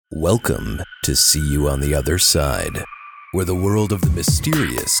Welcome to See You on the Other Side, where the world of the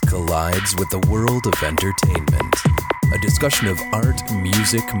mysterious collides with the world of entertainment. A discussion of art,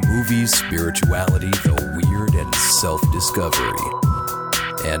 music, movies, spirituality, the weird, and self-discovery.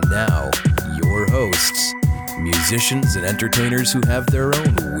 And now, your hosts, musicians and entertainers who have their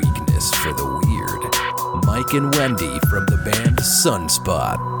own weakness for the weird, Mike and Wendy from the band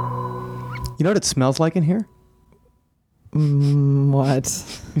Sunspot. You know what it smells like in here? What?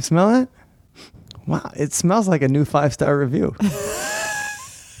 You smell it? Wow, it smells like a new 5-star review.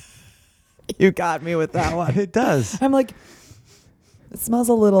 You got me with that one. It does. I'm like, it smells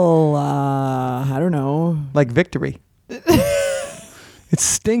a little, I don't know. Like victory. It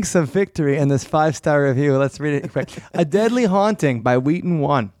stinks of victory in this 5-star review. Let's read it quick. A Deadly Haunting by Wheaton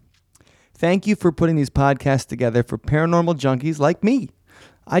 1. Thank you for putting these podcasts together for paranormal junkies like me.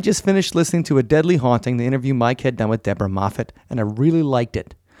 I just finished listening to A Deadly Haunting, the interview Mike had done with Deborah Moffat, and I really liked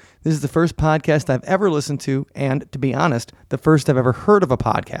it. This is the first podcast I've ever listened to, and to be honest, the first I've ever heard of a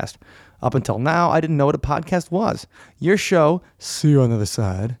podcast. Up until now, I didn't know what a podcast was. Your show, See You on the Other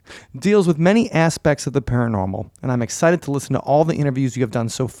Side, deals with many aspects of the paranormal, and I'm excited to listen to all the interviews you have done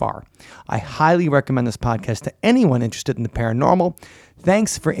so far. I highly recommend this podcast to anyone interested in the paranormal.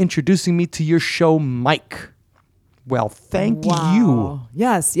 Thanks for introducing me to your show, Mike. Well, thank you.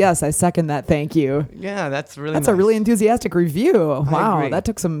 Yes, I second that. Thank you. Yeah, that's nice. a A really enthusiastic review. Wow, agree. that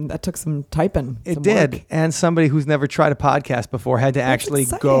took some typing. It did, work. and somebody who's never tried a podcast before had to That's actually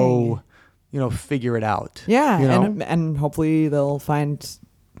exciting. go, figure it out. Yeah, you know? and hopefully they'll find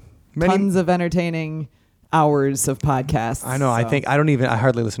Many- tons of entertaining hours of podcasts. I know. So. I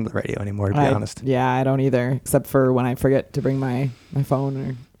hardly listen to the radio anymore, to be honest. Yeah, I don't either, except for when I forget to bring my phone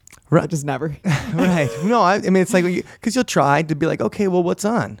or. Right. I just never. Right. No, I mean, it's like, because you'll try to be like, okay, well, what's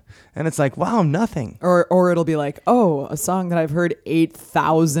on? And it's like, wow, nothing. Or it'll be like, oh, a song that I've heard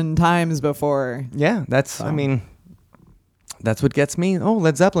 8,000 times before. Yeah, that's what gets me. Oh,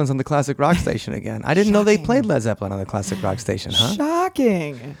 Led Zeppelin's on the classic rock station again. I didn't know they played Led Zeppelin on the classic rock station, huh?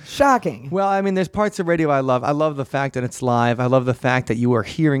 Shocking. Well, I mean, there's parts of radio I love. I love the fact that it's live. I love the fact that you are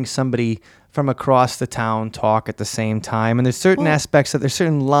hearing somebody from across the town talk at the same time. And there's certain there's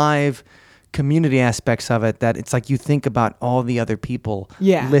certain live community aspects of it that it's like you think about all the other people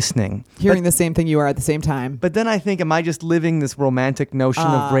listening. Hearing the same thing you are at the same time. But then I think, am I just living this romantic notion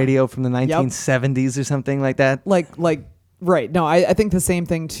of radio from the 1970s or something like that? Right. No, I think the same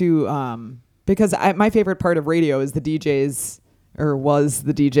thing too. Because my favorite part of radio is the DJs, or was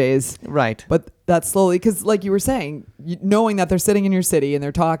the DJs. Right. But that's slowly, because like you were saying, knowing that they're sitting in your city and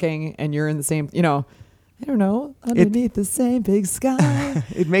they're talking and you're in the same, I don't know, underneath the same big sky.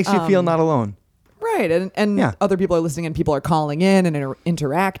 It makes you feel not alone. Right. And other people are listening and people are calling in and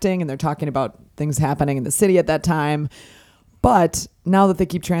interacting and they're talking about things happening in the city at that time. But now that they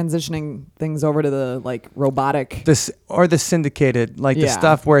keep transitioning things over to the robotic, the syndicated, the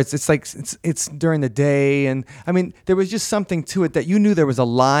stuff where it's during the day, and I mean there was just something to it that you knew there was a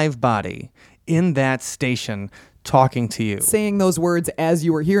live body in that station talking to you, saying those words as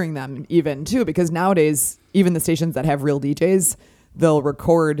you were hearing them, even too, because nowadays even the stations that have real DJs, they'll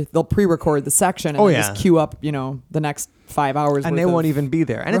pre-record the section and just queue up, the next 5 hours. And they won't even be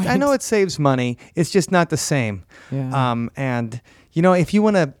there. And I know it saves money. It's just not the same. Yeah. And, if you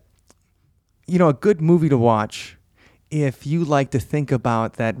want to, a good movie to watch, if you like to think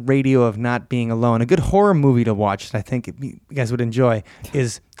about that radio of not being alone, a good horror movie to watch that I think you guys would enjoy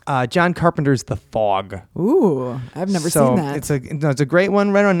is John Carpenter's The Fog. Ooh, I've never seen that. It's a great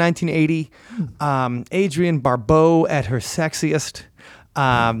one, right around 1980. Adrienne Barbeau at her sexiest.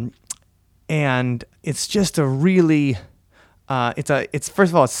 And it's just a really... it's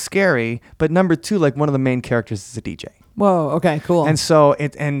first of all, it's scary, but number two, one of the main characters is a DJ. Whoa, okay, cool. And so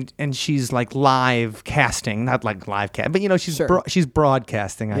and she's live casting, not live cast, but she's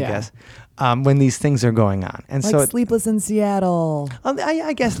broadcasting, I guess, when these things are going on. And so Sleepless in Seattle.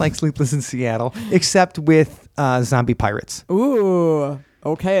 I guess Sleepless in Seattle, except with zombie pirates. Ooh.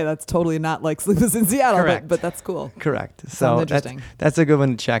 Okay, that's totally not like Sleepless in Seattle, but that's cool. Correct. Sounds So interesting. that's a good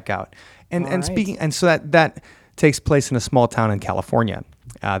one to check out. And speaking, and so that takes place in a small town in California,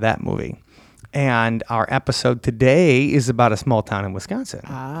 that movie. And our episode today is about a small town in Wisconsin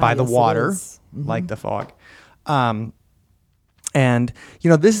by the water, like The Fog. And,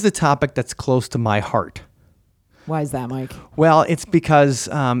 this is a topic that's close to my heart. Why is that, Mike? Well, it's because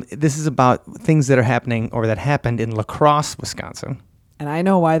this is about things that are happening or that happened in La Crosse, Wisconsin. And I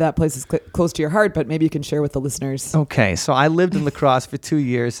know why that place is close to your heart, but maybe you can share with the listeners. Okay, so I lived in La Crosse for 2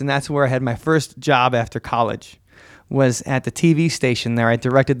 years, and that's where I had my first job after college, was at the TV station there. I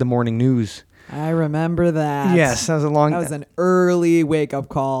directed the morning news. I remember that. Yes, that was an early wake up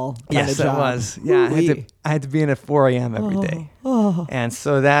call. Yes, it was. Yeah, I had to be in at 4 a.m. every day. And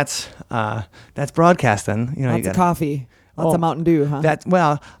so that's broadcasting. You know, lots of coffee. Lots of Mountain Dew,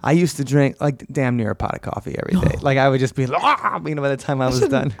 huh? I used to drink like damn near a pot of coffee every day. Like I would just be like, by the time I was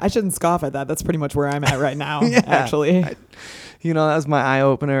done. I shouldn't scoff at that. That's pretty much where I'm at right now, actually. That was my eye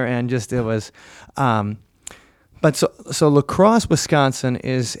opener, and just it was. But so La Crosse, Wisconsin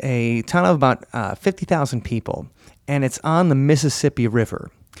is a town of about 50,000 people, and it's on the Mississippi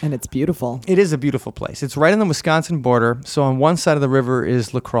River. And it's beautiful. It is a beautiful place. It's right on the Wisconsin border. So on one side of the river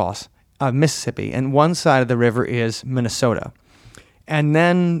is La Crosse, Mississippi, and one side of the river is Minnesota. And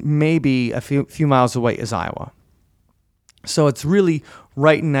then maybe a few miles away is Iowa. So it's really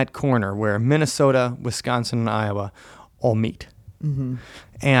right in that corner where Minnesota, Wisconsin, and Iowa all meet. Mm-hmm.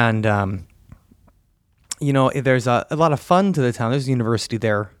 And there's a lot of fun to the town. There's a university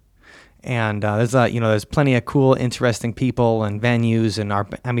there, and there's plenty of cool, interesting people and venues.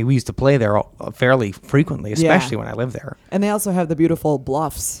 And we used to play there fairly frequently, especially when I lived there. And they also have the beautiful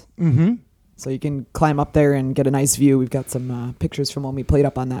bluffs. Mm-hmm. So you can climb up there and get a nice view. We've got some pictures from when we played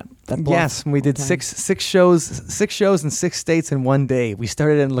up on that bluff. Yes, we did six shows in 6 states in one day. We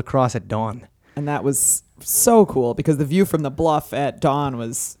started in La Crosse at dawn. And that was so cool because the view from the bluff at dawn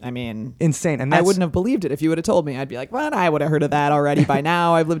was, insane. And I wouldn't have believed it if you would have told me. I'd be like, well, I would have heard of that already by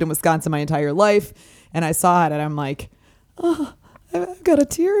now. I've lived in Wisconsin my entire life. And I saw it and I'm like, oh, I've got a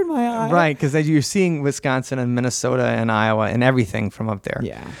tear in my eye. Right, because you're seeing Wisconsin and Minnesota and Iowa and everything from up there.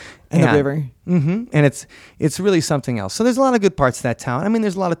 Yeah. And the river. Mm-hmm. And it's really something else. So there's a lot of good parts to that town.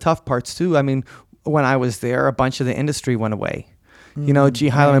 There's a lot of tough parts too. When I was there, a bunch of the industry went away. G.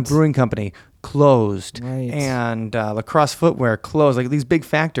 Heilemann Brewing Company closed, and La Crosse Footwear closed. Like these big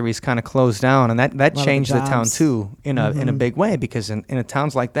factories kind of closed down, and that changed the town too in a big way, because in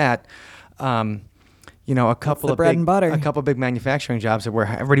towns like that, a couple of bread and butter. A couple of big manufacturing jobs are where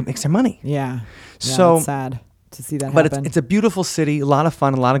everybody makes their money. Yeah. So it's sad to see that happen. But it's a beautiful city, a lot of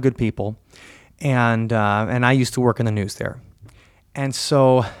fun, a lot of good people, and I used to work in the news there, and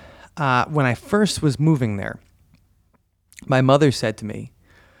so when I first was moving there, my mother said to me,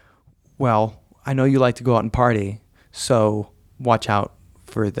 well, I know you like to go out and party, so watch out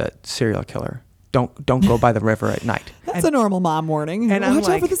for the serial killer. Don't go by the river at night. That's a normal mom warning. And watch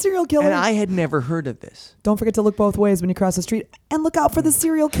out for the serial killer. And I had never heard of this. Don't forget to look both ways when you cross the street, and look out for the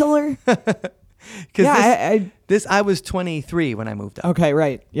serial killer. I was 23 when I moved up. Okay,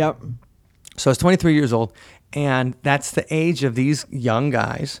 right. Yep. So I was 23 years old, and that's the age of these young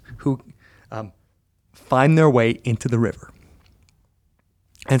guys who find their way into the river.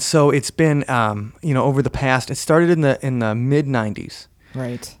 And so it's been, over the past. It started in the mid '90s,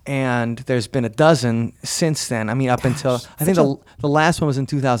 right? And there's been a dozen since then. Up until I think the last one was in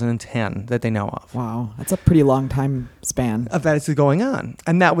 2010 that they know of. Wow, that's a pretty long time span of that it's going on.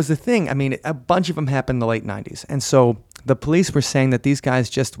 And that was the thing. A bunch of them happened in the late '90s, and so the police were saying that these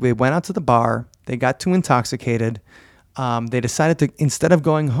guys they went out to the bar, they got too intoxicated. They decided to, instead of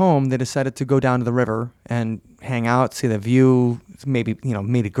going home, they decided to go down to the river and hang out, see the view, maybe,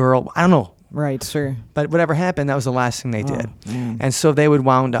 meet a girl. I don't know. Right, sure. But whatever happened, that was the last thing they did. Man. And so they would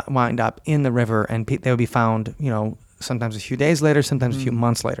wind up in the river, and they would be found, sometimes a few days later, sometimes a few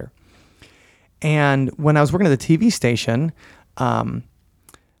months later. And when I was working at the TV station,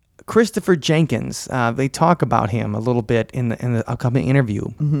 Christopher Jenkins, they talk about him a little bit in the upcoming interview.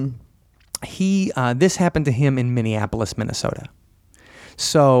 Mm-hmm. This happened to him in Minneapolis, Minnesota.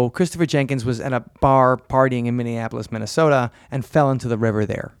 So Christopher Jenkins was at a bar partying in Minneapolis, Minnesota, and fell into the river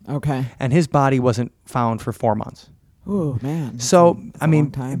there. Okay. And his body wasn't found for 4 months. Oh, man. So,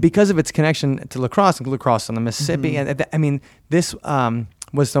 because of its connection to La Crosse on the Mississippi, and this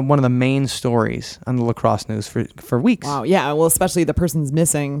was one of the main stories on the La Crosse news for weeks. Wow, yeah. Well, especially the person's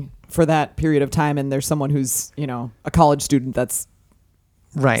missing for that period of time, and there's someone who's, a college student that's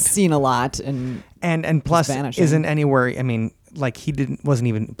right seen a lot and plus vanishing. Isn't anywhere. He wasn't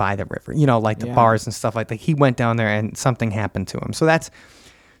even by the river, the bars and stuff like that. He went down there and something happened to him. So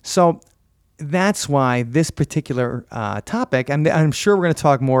that's why this particular topic, and I'm sure we're going to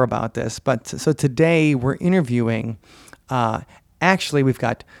talk more about this, but so today we're interviewing, actually we've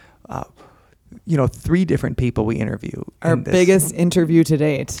got, 3 different people we interview. Our biggest interview to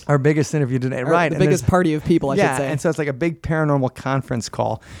date. Right. The biggest party of people, I should say. Yeah, and so it's like a big paranormal conference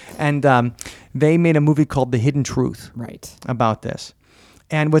call. And they made a movie called The Hidden Truth about this.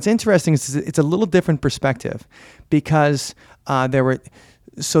 And what's interesting is it's a little different perspective, because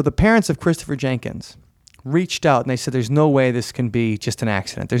the parents of Christopher Jenkins reached out and they said, there's no way this can be just an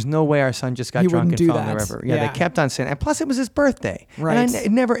accident. There's no way our son just got drunk and fell in the river. Yeah, they kept on saying, and plus it was his birthday. Right. And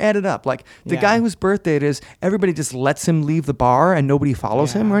it never added up. Like the guy whose birthday it is, everybody just lets him leave the bar and nobody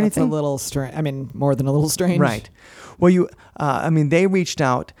follows him or anything. That's a little strange. I mean, more than a little strange. Right. Well, they reached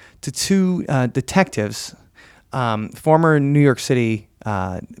out to two detectives, former New York City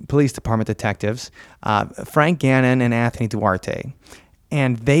Police Department detectives, Frank Gannon and Anthony Duarte,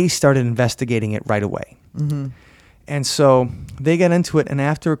 and they started investigating it right away. Mm-hmm. And so they got into it, and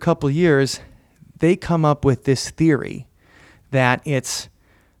after a couple of years, they come up with this theory that it's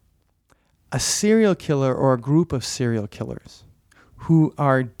a serial killer or a group of serial killers who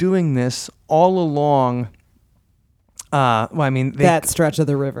are doing this all along. That stretch of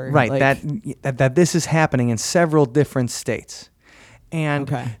the river, right? That this is happening in several different states, and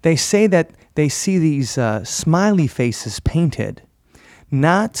they say that they see these smiley faces painted,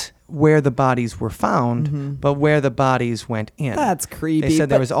 not where the bodies were found, but where the bodies went in. That's creepy. They said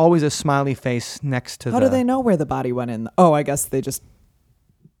there was always a smiley face next to How do they know where the body went in? Oh, I guess they just...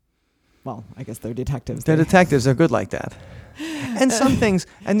 Well, I guess they're detectives. They're detectives. They're good like that. And some things,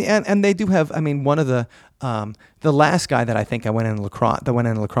 and they do have. I mean, one of the last guy that I think went in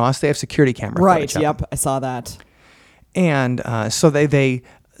lacrosse. They have security camera. Right. Yep. I saw that. And so they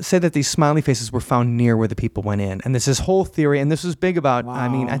say that these smiley faces were found near where the people went in, and there's this whole theory. And this was big about. Wow. I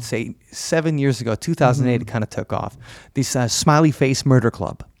mean, I'd say 7 years ago, 2008, it kind of took off. These smiley face murder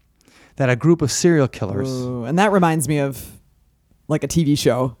club, that a group of serial killers. Ooh, and that reminds me of like a TV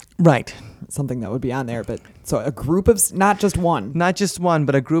show. Right. Something that would be on there, but so a group of not just one,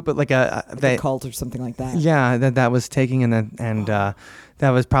 but a group of like a cult or something like that. Yeah, that was taking and that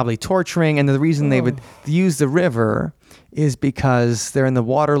was probably torturing. And the reason they would use the river is because they're in the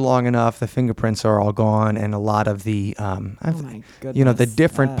water long enough. The fingerprints are all gone, and a lot of the the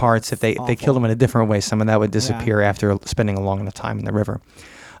different parts. If they kill them in a different way, some of that would disappear after spending a long enough time in the river.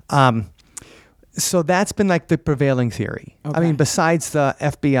 So that's been like the prevailing theory. Okay. I mean, besides the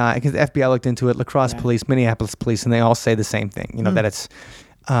FBI, because the FBI looked into it, La Crosse police, Minneapolis police, and they all say the same thing. You know, that it's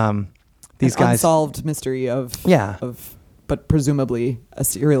these guys unsolved mystery of but presumably a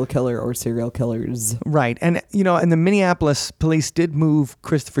serial killer or serial killers. Right, and and the Minneapolis police did move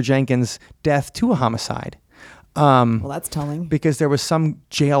Christopher Jenkins' death to a homicide. Well, that's telling because there was some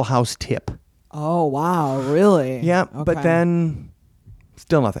jailhouse tip. Oh wow, really? Yeah, okay. But then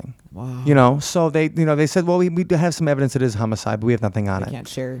still nothing. Wow. So they said, well, we do have some evidence it is homicide, but we have nothing on it. Can't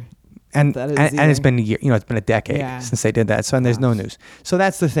share. And it's been a year, it's been a decade since they did that. So, and there's no news. So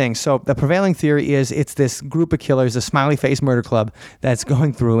that's the thing. So the prevailing theory is it's this group of killers, a smiley face murder club that's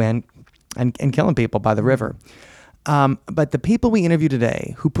going through and killing people by the river. But the people we interviewed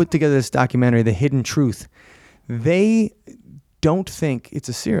today who put together this documentary, The Hidden Truth, they don't think it's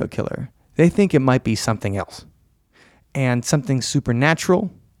a serial killer. They think it might be something else. And something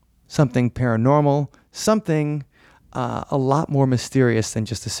supernatural, something paranormal, something a lot more mysterious than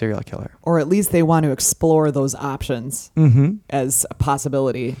just a serial killer. Or at least they want to explore those options as a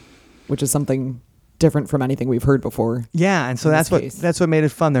possibility, which is something different from anything we've heard before. Yeah, and so that's what made it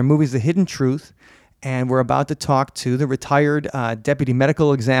fun. Their movie's The Hidden Truth, and we're about to talk to the retired deputy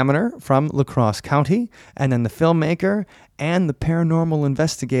medical examiner from La Crosse County, and then the filmmaker and the paranormal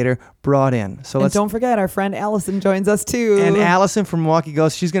investigator brought in. So don't forget, our friend Allison joins us too. And Allison from Milwaukee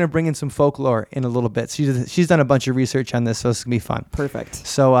Ghost, she's going to bring in some folklore in a little bit. She's done a bunch of research on this, so it's going to be fun. Perfect.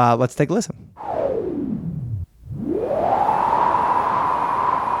 So let's take a listen.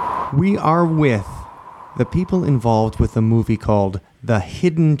 We are with the people involved with a movie called The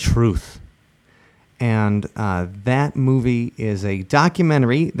Hidden Truth. And that movie is a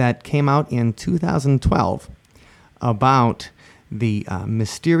documentary that came out in 2012 about the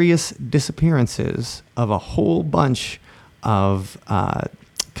mysterious disappearances of a whole bunch of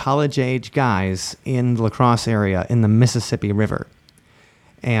college-age guys in the La Crosse area in the Mississippi River.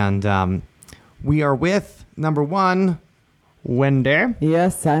 And we are with, number one, Wendy.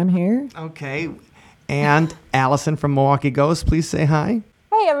 Yes, I'm here. Okay. And Allison from Milwaukee Ghost, please say hi.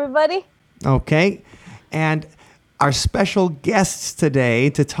 Hey, everybody. Okay. And our special guests today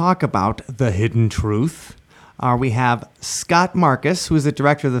to talk about The Hidden Truth we have Scott Marcus, who is the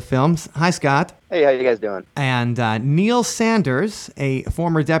director of the film. Hi, Scott. Hey, how you guys doing? And Neil Sanders, a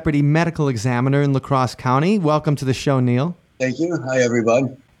former deputy medical examiner in La Crosse County. Welcome to the show, Neil. Thank you. Hi, everybody.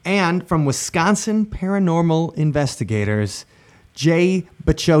 And from Wisconsin Paranormal Investigators, Jay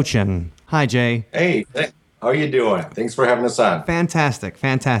Bachochin. Hi, Jay. Hey, how are you doing? Thanks for having us on. Fantastic,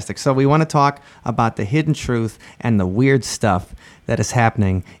 fantastic. So we want to talk about the hidden truth and the weird stuff that is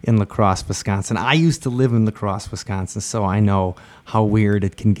happening in La Crosse, Wisconsin. I used to live in La Crosse, Wisconsin, so I know how weird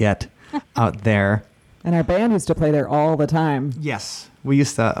it can get out there. And our band used to play there all the time. Yes. We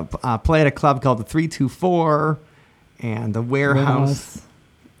used to play at a club called the 324 and the Warehouse.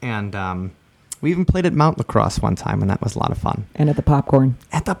 And we even played at Mount Lacrosse one time, and that was a lot of fun. And at the Popcorn.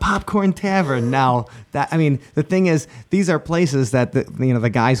 At the Popcorn Tavern. Now, the thing is, these are places that the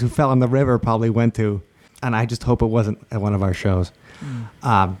guys who fell in the river probably went to, and I just hope it wasn't at one of our shows.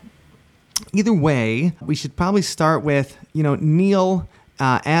 Either way, we should probably start with Neil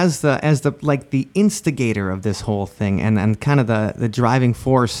as the instigator of this whole thing, and kind of the driving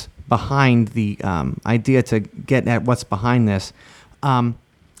force behind the idea to get at what's behind this.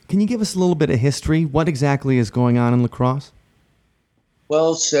 Can you give us a little bit of history? What exactly is going on in La Crosse?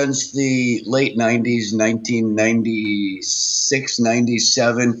 Well, since the late 90s, 1996,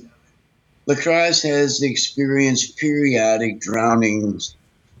 97, La Crosse has experienced periodic drownings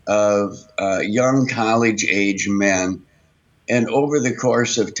of young college-age men. And over the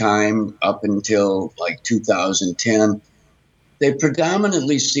course of time, up until like 2010, they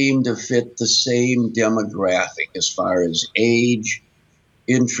predominantly seem to fit the same demographic as far as age,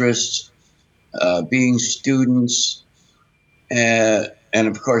 interests, being students, and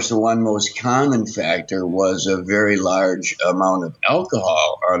of course the one most common factor was a very large amount of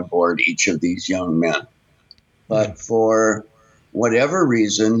alcohol on board each of these young men. But for whatever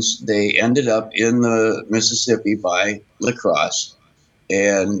reasons, they ended up in the Mississippi by La Crosse,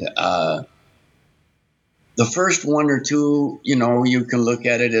 and the first one or two, you can look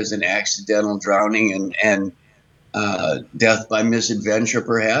at it as an accidental drowning and death by misadventure,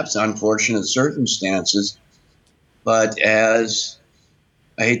 perhaps, unfortunate circumstances. But as,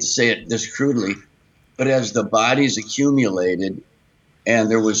 I hate to say it this crudely, but as the bodies accumulated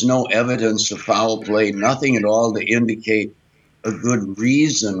and there was no evidence of foul play, nothing at all to indicate a good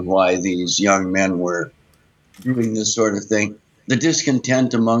reason why these young men were doing this sort of thing, the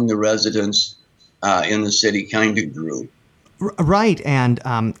discontent among the residents in the city kind of grew. Right, and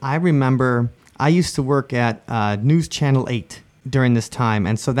I remember I used to work at News Channel 8 during this time,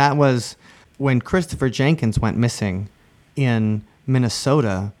 and so that was when Christopher Jenkins went missing in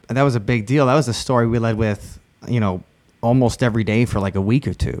Minnesota. That was a big deal. That was a story we led with, almost every day for like a week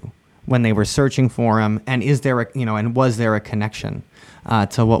or two when they were searching for him. And was there a connection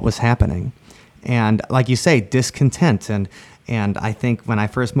to what was happening? And like you say, discontent. And I think when I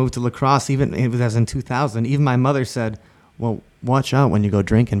first moved to La Crosse, even it was in 2000, even my mother said, "Well, watch out when you go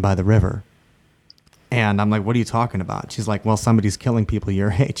drinking by the river." And I'm like, "What are you talking about?" She's like, "Well, somebody's killing people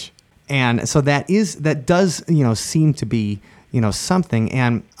your age." And so that does seem to be something.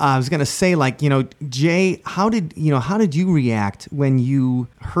 And I was gonna say, Jay, how did you react when you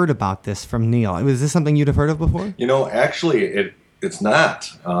heard about this from Neil? Was this something you'd have heard of before? Actually, it's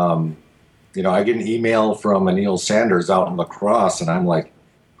not. I get an email from Neil Sanders out in La Crosse, and I'm like,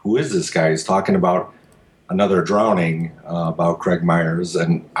 "Who is this guy? He's talking about another drowning about Craig Myers,"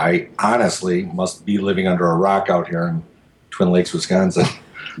 and I honestly must be living under a rock out here in Twin Lakes, Wisconsin.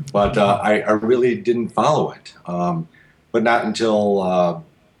 But I really didn't follow it. But not until,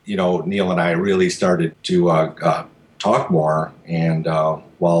 Neil and I really started to talk more. And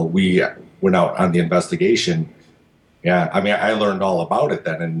while we went out on the investigation, I learnned all about it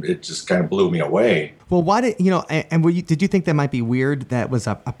then, and it just kind of blew me away. Well, why did did you think that might be weird that was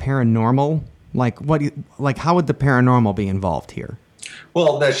a paranormal? How would the paranormal be involved here?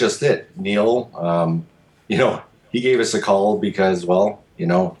 Well, that's just it. Neil, he gave us a call because,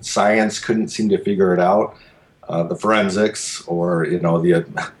 science couldn't seem to figure it out. The forensics or,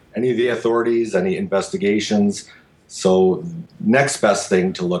 any of the authorities, any investigations. So next best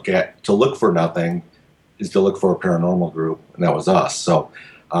thing to look for nothing is to look for a paranormal group. And that was us. So,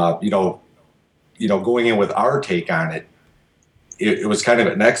 going in with our take on it, it was kind of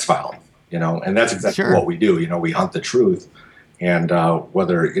an X-file, and that's exactly what we do. We hunt the truth. And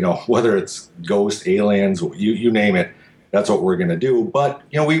whether it's ghosts, aliens, you name it, that's what we're going to do. But,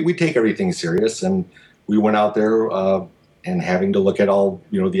 we take everything serious, and we went out there and having to look at all,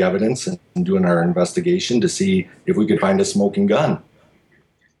 the evidence and doing our investigation to see if we could find a smoking gun.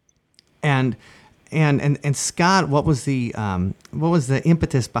 And Scott, what was the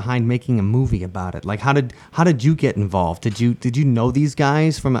impetus behind making a movie about it? Like, how did you get involved? Did you know these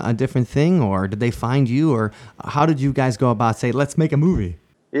guys from a different thing, or did they find you, or how did you guys go about say, let's make a movie?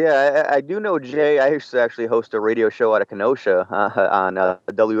 Yeah, I do know Jay. I used to actually host a radio show out of Kenosha on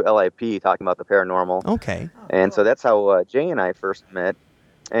WLIP talking about the paranormal. Okay. And so that's how Jay and I first met.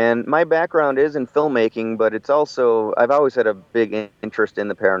 And my background is in filmmaking, but it's also, I've always had a big interest in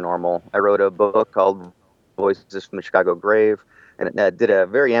the paranormal. I wrote a book called Voices from the Chicago Grave, and it did a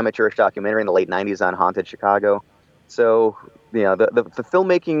very amateurish documentary in the late 90s on haunted Chicago. So, the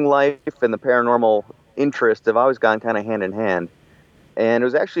filmmaking life and the paranormal interests have always gone kind of hand in hand. And it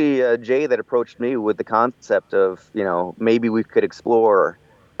was actually Jay that approached me with the concept of, maybe we could explore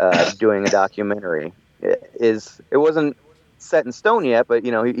doing a documentary. It wasn't set in stone yet, but,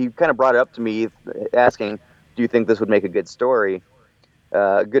 he kind of brought it up to me asking, do you think this would make a good story?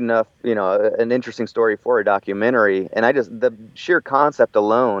 Good enough, an interesting story for a documentary. And the sheer concept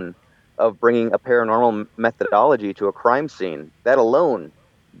alone of bringing a paranormal methodology to a crime scene, that alone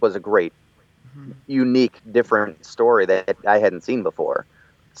was a great, unique, different story that I hadn't seen before.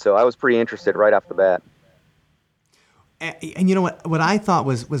 So I was pretty interested right off the bat. And you know what I thought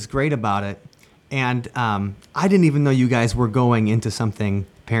was great about it, and I didn't even know you guys were going into something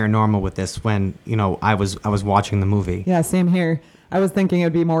paranormal with this when, I was watching the movie. Yeah, same here. I was thinking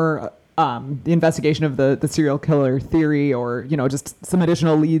it'd be more the investigation of the serial killer theory, or just some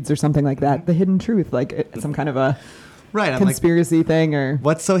additional leads or something like that. The hidden truth, like some kind of a conspiracy thing, or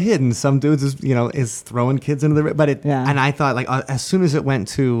what's so hidden? Some dudes is throwing kids into the and I thought as soon as it went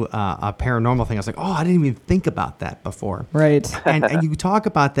to a paranormal thing, I was like, oh, I didn't even think about that before. Right. and you talk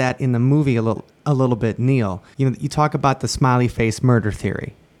about that in the movie a little bit, Neil. You talk about the smiley face murder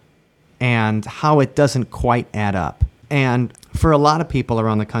theory and how it doesn't quite add up. And for a lot of people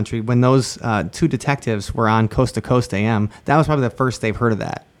around the country, when those two detectives were on Coast to Coast AM, that was probably the first they've heard of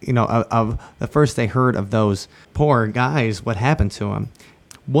that. Of the first they heard of those poor guys, what happened to them.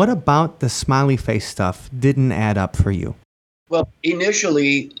 What about the smiley face stuff didn't add up for you? Well,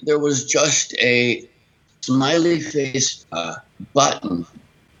 initially, there was just a smiley face button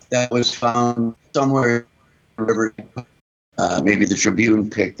that was found somewhere in the river. Maybe the Tribune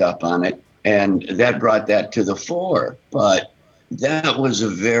picked up on it, and that brought that to the fore. But that was a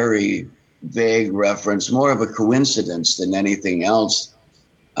very vague reference, more of a coincidence than anything else.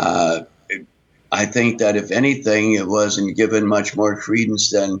 I think that if anything, it wasn't given much more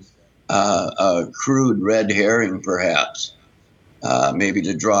credence than a crude red herring, perhaps, maybe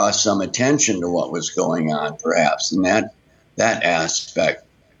to draw some attention to what was going on, perhaps, in that aspect.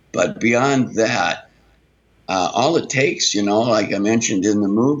 But beyond that, all it takes, like I mentioned in the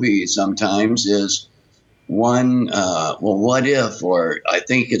movie sometimes, is one, what if, or I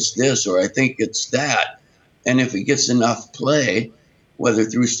think it's this, or I think it's that. And if it gets enough play, whether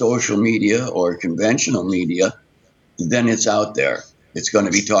through social media or conventional media, then it's out there. It's going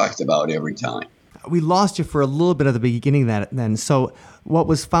to be talked about every time. We lost you for a little bit at the beginning of that then. So what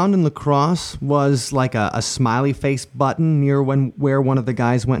was found in La Crosse was like a smiley face button near where one of the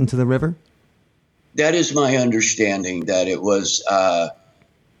guys went into the river? That is my understanding, that it was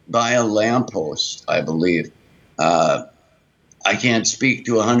by a lamppost, I believe. I can't speak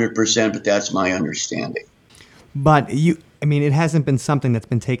to 100%, but that's my understanding. But it hasn't been something that's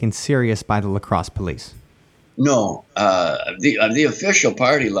been taken serious by the La Crosse police. No. The official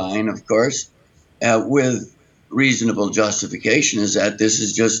party line, of course, with reasonable justification, is that this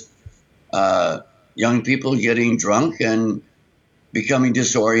is just young people getting drunk and becoming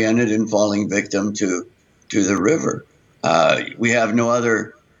disoriented and falling victim to the river. We have no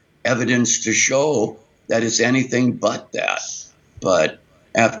other evidence to show that it's anything but that. But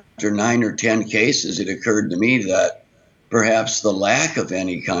after 9 or 10 cases, it occurred to me that perhaps the lack of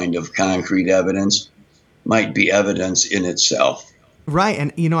any kind of concrete evidence might be evidence in itself. Right.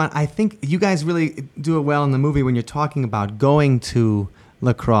 And, I think you guys really do it well in the movie when you're talking about going to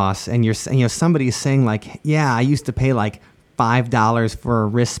La Crosse and somebody's saying like, yeah, I used to pay like $5 for a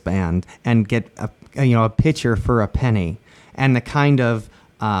wristband and get a pitcher for a penny, and the kind of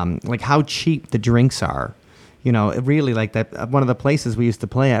like how cheap the drinks are. Really like that. One of the places we used to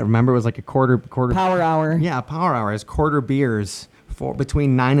play at, remember, it was like a quarter power hour. Yeah, power hour is quarter beers for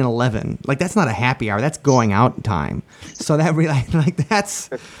between 9 and 11. Like that's not a happy hour. That's going out time. So that really like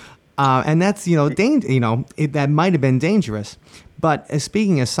that's and that's that might have been dangerous. But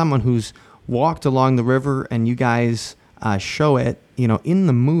speaking as someone who's walked along the river and you guys show it, in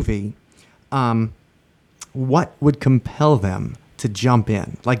the movie, what would compel them to jump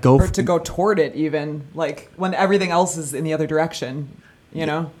in, like to go toward it, even like when everything else is in the other direction,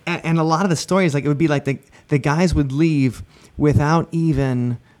 And a lot of the stories, like it would be like the guys would leave without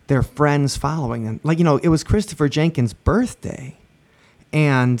even their friends following them. Like, it was Christopher Jenkins' birthday,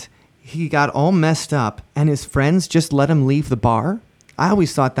 and he got all messed up, and his friends just let him leave the bar. I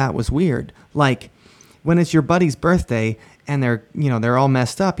always thought that was weird. Like, when it's your buddy's birthday and they're all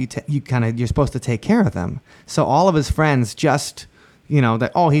messed up, you're supposed to take care of them. So all of his friends just,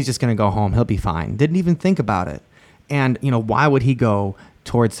 he's just going to go home. He'll be fine. Didn't even think about it. And, why would he go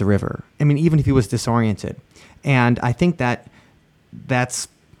towards the river? I mean, even if he was disoriented. And I think that's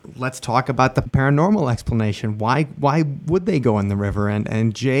let's talk about the paranormal explanation. Why would they go in the river?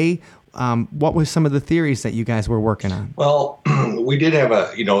 And Jay, what were some of the theories that you guys were working on? Well, we did have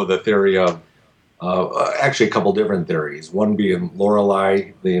the theory of actually a couple different theories. One being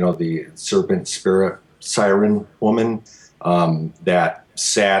Lorelei, the serpent spirit siren woman that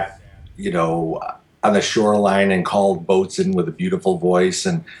sat, on the shoreline and called boats in with a beautiful voice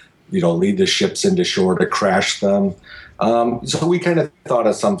and, lead the ships into shore to crash them. So we kind of thought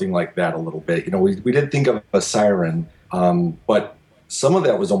of something like that a little bit. We did think of a siren, but some of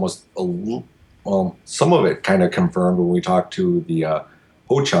that was almost some of it kind of confirmed when we talked to the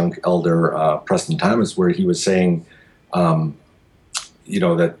Ho-Chunk elder, Preston Thomas, where he was saying, that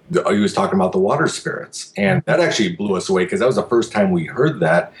he was talking about the water spirits. And that actually blew us away because that was the first time we heard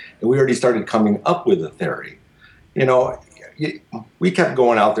that. And we already started coming up with a theory. We kept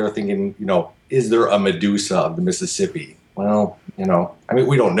going out there thinking, is there a Medusa of the Mississippi? Well, we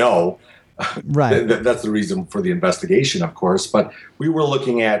don't know. Right. That's the reason for the investigation, of course. But we were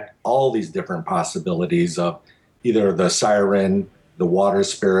looking at all these different possibilities of either the siren, the water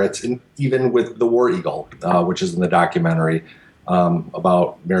spirits, and even with the war eagle, which is in the documentary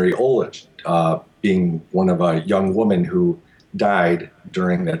about Mary Olich being one of a young woman who died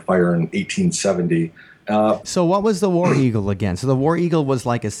during that fire in 1870. So what was the War Eagle again? So the War Eagle was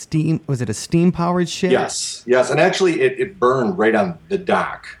like was it a steam-powered ship? Yes. And actually it burned right on the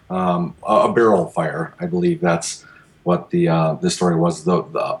dock, a barrel fire. I believe that's what the story was,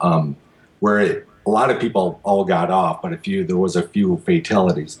 where a lot of people all got off, but there was a few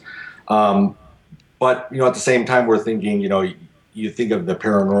fatalities. But, at the same time, we're thinking, you think of the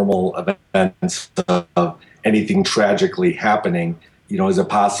paranormal events of anything tragically happening, is it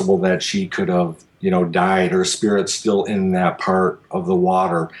possible that she could have, died, her spirit's still in that part of the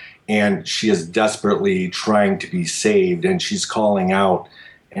water, and she is desperately trying to be saved, and she's calling out,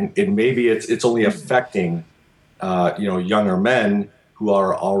 and maybe it's only affecting, younger men who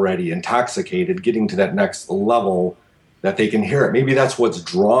are already intoxicated, getting to that next level that they can hear it. Maybe that's what's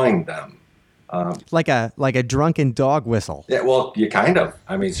drawing them. Like a drunken dog whistle. Yeah, well, you kind of.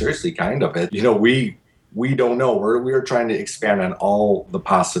 Seriously, kind of. We don't know. We're trying to expand on all the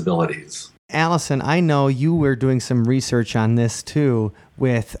possibilities. Allison, I know you were doing some research on this too,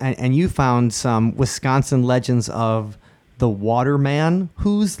 and you found some Wisconsin legends of the Waterman.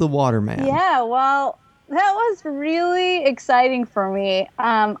 Who's the Waterman? Yeah, well, that was really exciting for me.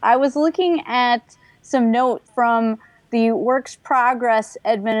 I was looking at some notes from the Works Progress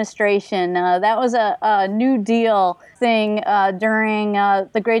Administration. That was a New Deal thing during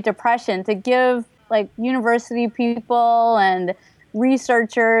the Great Depression to give university people and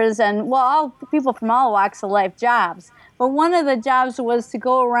researchers and all people from all walks of life jobs. But one of the jobs was to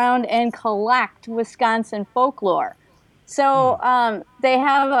go around and collect Wisconsin folklore. So they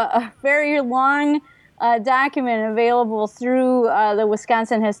have a very long document available through the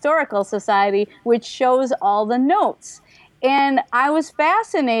Wisconsin Historical Society, which shows all the notes. And I was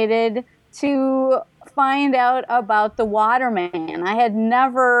fascinated to find out about the Waterman. I had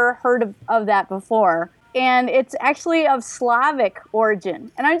never heard of that before. And it's actually of Slavic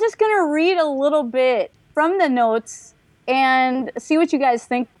origin. And I'm just going to read a little bit from the notes and see what you guys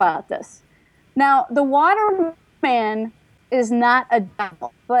think about this. Now, the Waterman is not a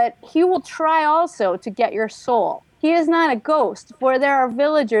devil, but he will try also to get your soul. He is not a ghost, for there are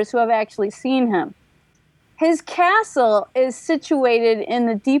villagers who have actually seen him. His castle is situated in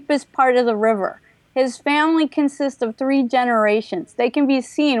the deepest part of the river. His family consists of 3 generations. They can be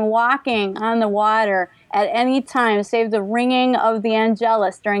seen walking on the water at any time, save the ringing of the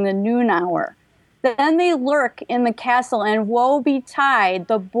Angelus during the noon hour. Then they lurk in the castle, and woe betide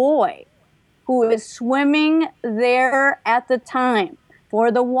the boy who is swimming there at the time.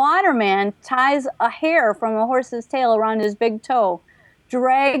 For the Waterman ties a hair from a horse's tail around his big toe,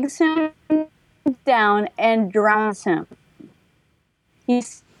 drags him down, and drowns him. He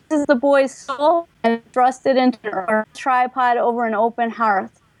seizes the boy's soul and thrusts it into a tripod over an open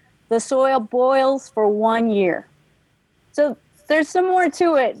hearth. The soil boils for 1 year. So there's some more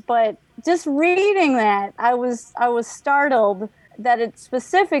to it, but just reading that, I was startled that it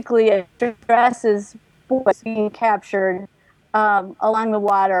specifically addresses boys being captured along the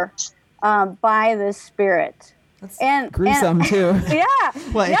water by this spirit. That's gruesome too. Yeah.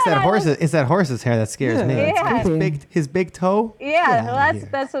 Well, it's that horse's hair that scares me. Yeah. His big toe. Yeah, well,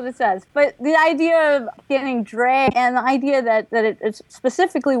 that's what it says. But the idea of getting dragged and the idea that it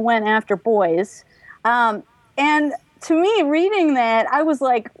specifically went after boys, and to me, reading that, I was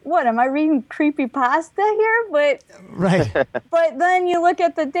like, what, am I reading creepypasta here? But Right. but then you look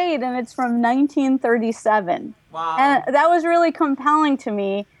at the date, and it's from 1937. Wow. And that was really compelling to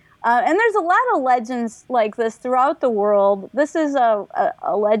me. And there's a lot of legends like this throughout the world. This is a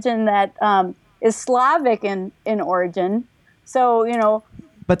legend that is Slavic in origin. So, you know.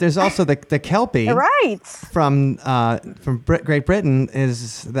 But there's also the Kelpie. Right. From Great Britain,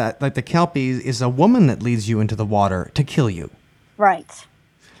 is that like the Kelpie is a woman that leads you into the water to kill you. Right.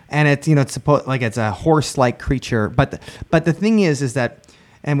 And it's it's supposed like it's a horse-like creature. But the thing is that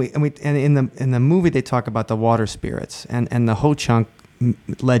and in the movie they talk about the water spirits and the Ho-Chunk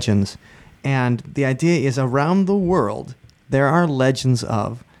legends, and the idea is around the world there are legends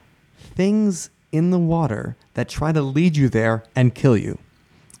of things in the water that try to lead you there and kill you.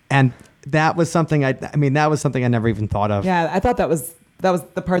 And that was something I never even thought of. Yeah, I thought that was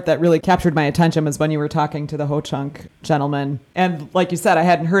the part that really captured my attention, was when you were talking to the Ho-Chunk gentleman. And like you said, I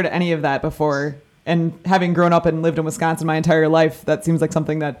hadn't heard any of that before. And having grown up and lived in Wisconsin my entire life, that seems like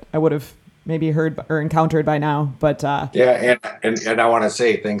something that I would have maybe heard or encountered by now. But yeah, and I want to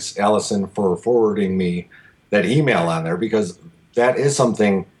say thanks, Allison, for forwarding me that email on there, because that is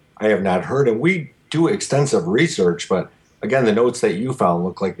something I have not heard. And we do extensive research, but again, the notes that you found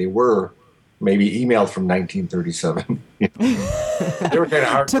look like they were maybe emailed from 1937. They were kind of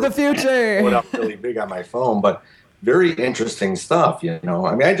hard to the future. Put up really big on my phone, but very interesting stuff. I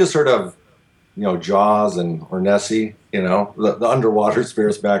mean, I just heard of Jaws or Nessie. The underwater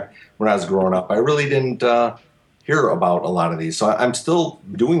spirits back when I was growing up. I really didn't hear about a lot of these, so I'm still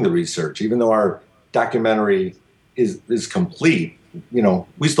doing the research, even though our documentary is complete.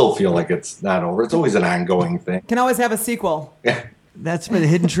 We still feel like it's not over. It's always an ongoing thing. Can always have a sequel. Yeah. That's been the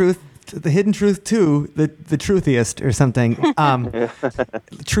Hidden Truth 2, the truthiest or something.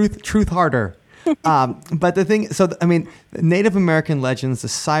 Truth harder. But the thing, Native American legends, the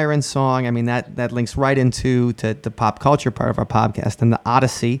siren song, that links right into the pop culture part of our podcast. And the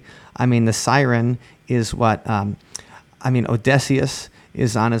Odyssey, the siren is what, Odysseus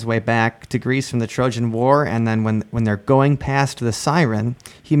is on his way back to Greece from the Trojan War, and then when they're going past the siren,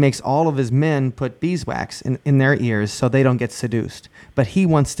 he makes all of his men put beeswax in their ears so they don't get seduced. But he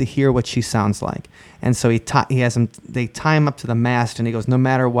wants to hear what she sounds like, and so they tie him up to the mast, and he goes, "No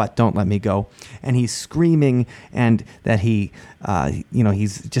matter what, don't let me go." And he's screaming, and that he's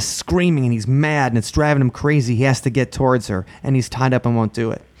just screaming, and he's mad, and it's driving him crazy. He has to get towards her, and he's tied up and won't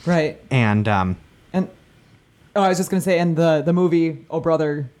do it. Right. And I was just going to say, and the movie, Oh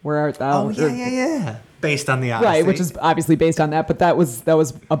Brother, Where Art Thou? Oh, yeah. Based on the Odyssey. Right, which is obviously based on that, but that was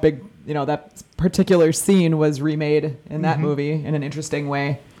a big, that particular scene was remade in that movie in an interesting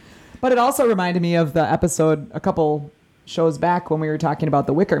way. But it also reminded me of the episode a couple shows back when we were talking about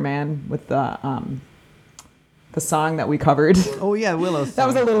The Wicker Man with the song that we covered. Oh, yeah, Willow's song. That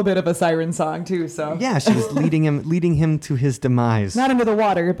was a little bit of a siren song, too, so. Yeah, she was leading him to his demise. Not into the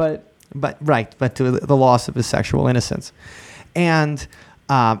water, but to the loss of his sexual innocence. And,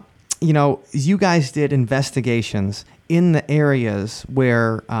 you guys did investigations in the areas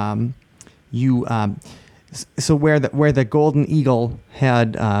where where the Golden Eagle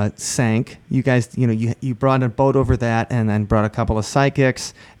had sank. You guys, you brought a boat over that, and then brought a couple of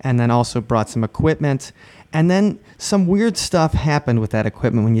psychics, and then also brought some equipment. And then some weird stuff happened with that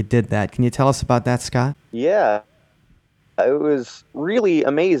equipment when you did that. Can you tell us about that, Scott? Yeah. It was really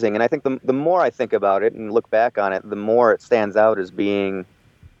amazing, and I think the more I think about it and look back on it, the more it stands out as being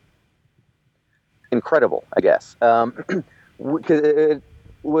incredible, I guess. It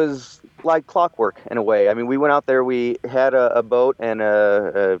was like clockwork in a way. We went out there, we had a boat and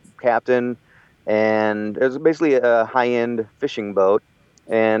a captain, and it was basically a high-end fishing boat,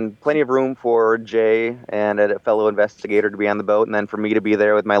 and plenty of room for Jay and a fellow investigator to be on the boat, and then for me to be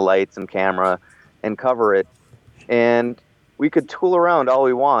there with my lights and camera and cover it. And we could tool around all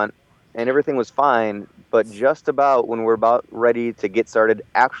we want, and everything was fine. But just about when we're about ready to get started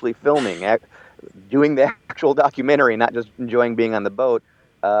actually filming, doing the actual documentary, not just enjoying being on the boat,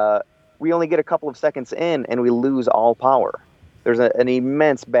 we only get a couple of seconds in, and we lose all power. There's an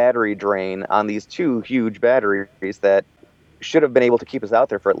immense battery drain on these two huge batteries that should have been able to keep us out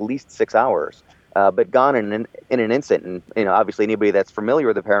there for at least 6 hours, but gone in an instant. And obviously, anybody that's familiar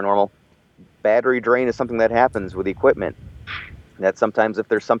with the paranormal, battery drain is something that happens with equipment. That sometimes if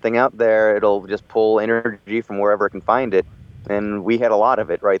there's something out there, it'll just pull energy from wherever it can find it. And we had a lot of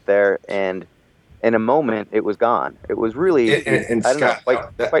it right there. And in a moment, it was gone. It was really,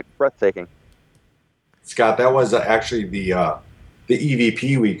 quite breathtaking. Scott, that was actually the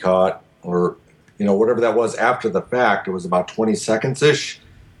EVP we caught, or whatever that was after the fact. It was about 20 seconds-ish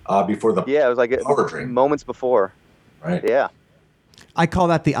before the it was like power drain. Moments before. Right. Yeah. I call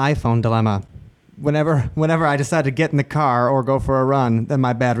that the iPhone dilemma. Whenever I decide to get in the car or go for a run, then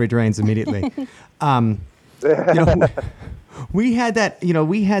my battery drains immediately. We had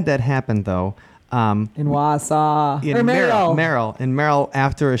that happen though. In Wausau. In Or Merrill. In Merrill,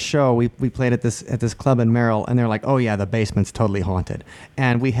 after a show, we played at this club in Merrill, and they're like, "Oh yeah, the basement's totally haunted."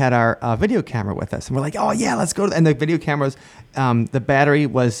 And we had our video camera with us, and we're like, "Oh yeah, let's go." And the video cameras, the battery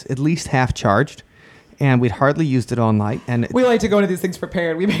was at least half charged, and we'd hardly used it all night. And we like to go into these things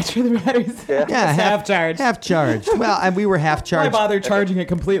prepared. We make sure the battery's half charged. Half charged. Well, and we were half charged. Why bother charging it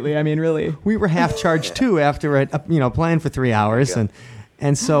completely? I mean, really. We were half charged too after playing for 3 hours,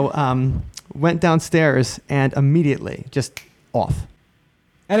 and so went downstairs and immediately just off.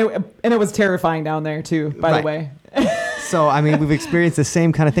 And it was terrifying down there too, by the way. So I mean, we've experienced the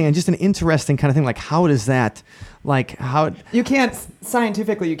same kind of thing, and just an interesting kind of thing. Like, how does that? Like, how you can't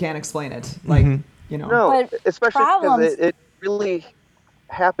scientifically you can't explain it. Like. Mm-hmm. No, but especially because it really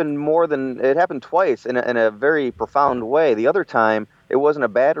happened twice in a very profound way. The other time, it wasn't a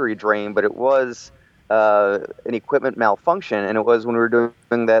battery drain, but it was an equipment malfunction, and it was when we were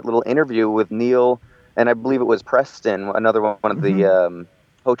doing that little interview with Neil, and I believe it was Preston, another one of the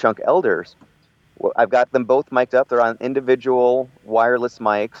Ho-Chunk elders. Well, I've got them both mic'd up. They're on individual wireless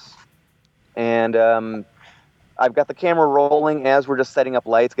mics, and I've got the camera rolling as we're just setting up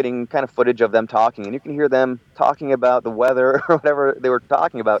lights, getting kind of footage of them talking. And you can hear them talking about the weather or whatever they were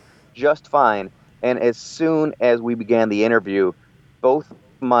talking about just fine. And as soon as we began the interview, both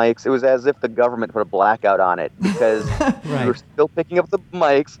mics, it was as if the government put a blackout on it because we were still picking up the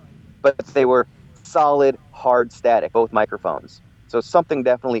mics, but they were solid, hard static, both microphones. So something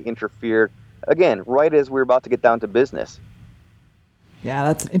definitely interfered, again, right as we were about to get down to business. Yeah,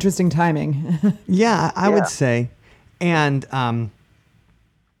 that's interesting timing. I would say. And,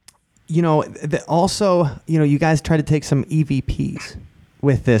 also, you guys try to take some EVPs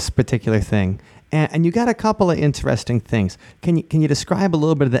with this particular thing. And you got a couple of interesting things. Can you describe a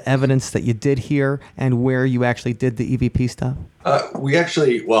little bit of the evidence that you did here and where you actually did the EVP stuff? We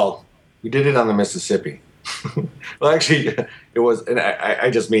did it on the Mississippi. Well, actually, it was, and I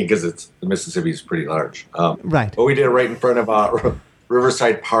just mean because the Mississippi is pretty large. Right. But we did it right in front of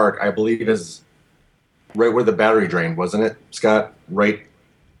Riverside Park, I believe, is right where the battery drain, wasn't it, Scott? Right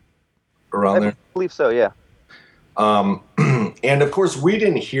around there? I believe so, yeah. And, of course, we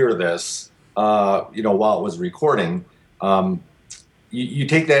didn't hear this, while it was recording. You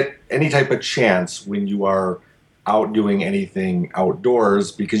take that any type of chance when you are out doing anything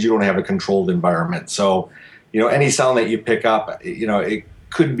outdoors because you don't have a controlled environment. So, any sound that you pick up, it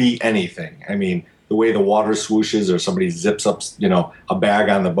could be anything. I mean, the way the water swooshes or somebody zips up, a bag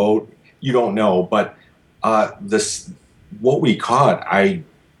on the boat, you don't know. But what we caught,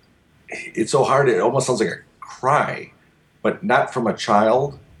 it's so hard. It almost sounds like a cry, but not from a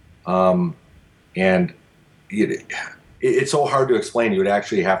child. And it's so hard to explain. You would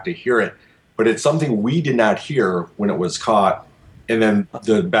actually have to hear it. But it's something we did not hear when it was caught, and then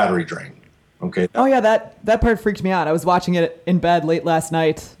the battery drain. Okay. Oh yeah, that part freaked me out. I was watching it in bed late last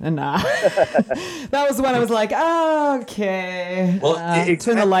night, and that was when I was like, okay,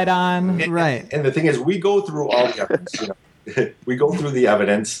 turn the light on. Right. And the thing is, we go through all the evidence. We go through the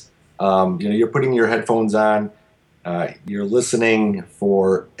evidence. You're putting your headphones on. You're listening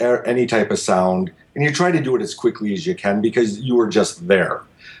for any type of sound, and you try to do it as quickly as you can because you were just there.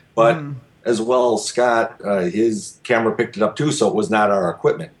 But as well, Scott, his camera picked it up too, so it was not our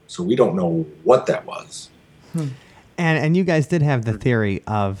equipment. So we don't know what that was. And you guys did have the theory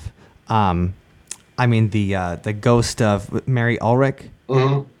of, the ghost of Mary Ulrich.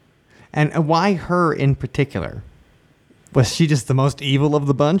 Mm-hmm. And why her in particular? Was she just the most evil of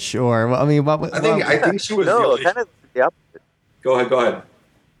the bunch, or what? I think she was. Kind of the opposite. Go ahead. I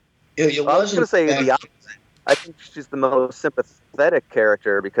was going to say the opposite. I think she's the most sympathetic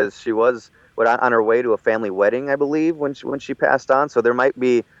character because she was on her way to a family wedding, I believe, when she passed on. So there might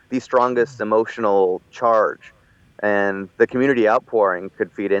be the strongest emotional charge, and the community outpouring could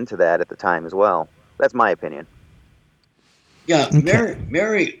feed into that at the time as well. That's my opinion. Yeah, okay.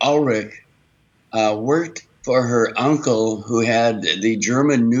 Mary Ulrich worked for her uncle, who had the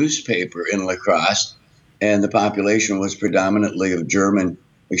German newspaper in La Crosse, and the population was predominantly of German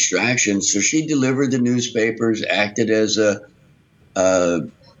extraction. So she delivered the newspapers, acted as a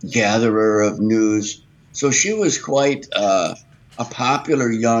gatherer of news. So she was quite a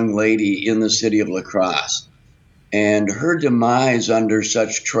popular young lady in the city of La Crosse. And her demise under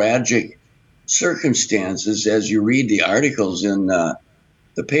such tragic circumstances, as you read the articles in the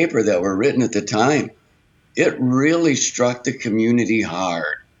paper that were written at the time, it really struck the community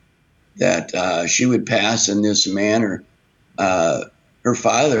hard. that she would pass in this manner. Her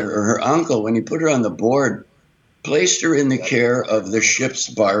father or her uncle, when he put her on the board, placed her in the care of the ship's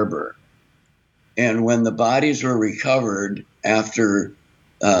barber. And when the bodies were recovered after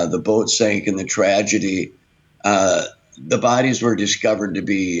the boat sank in the tragedy, the bodies were discovered to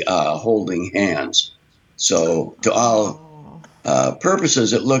be holding hands. So to all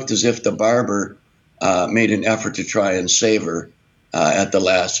purposes, it looked as if the barber made an effort to try and save her at the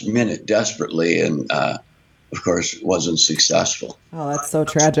last minute desperately, and of course wasn't successful. Oh, that's so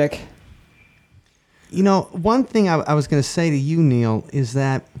tragic. You know, one thing I was going to say to you, Neil, is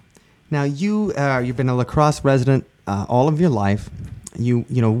that now you've been a La Crosse resident all of your life. You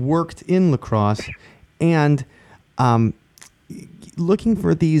worked in La Crosse, and looking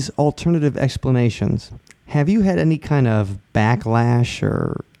for these alternative explanations. Have you had any kind of backlash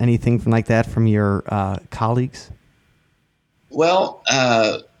or anything like that from your colleagues? Well,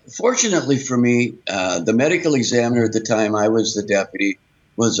 fortunately for me, the medical examiner at the time I was the deputy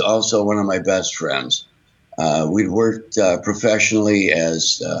was also one of my best friends. We'd worked professionally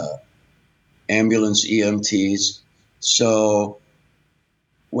as ambulance EMTs. So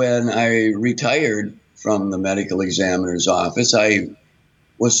when I retired from the medical examiner's office, I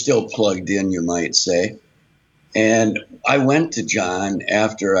was still plugged in, you might say. And I went to John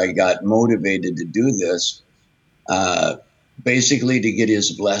after I got motivated to do this, basically to get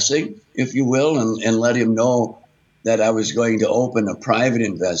his blessing, if you will, and let him know that I was going to open a private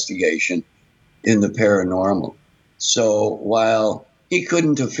investigation in the paranormal. So while he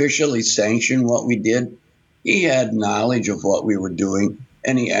couldn't officially sanction what we did, he had knowledge of what we were doing,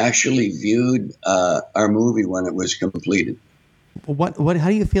 and he actually viewed our movie when it was completed. How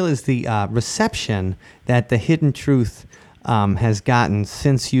do you feel is the reception that The Hidden Truth has gotten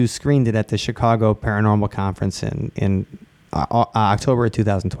since you screened it at the Chicago Paranormal Conference in October of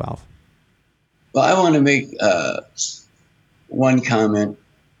 2012? Well, I want to make one comment.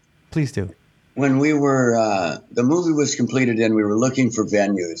 Please do. When we were, the movie was completed and we were looking for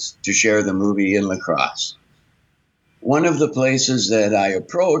venues to share the movie in La Crosse. One of the places that I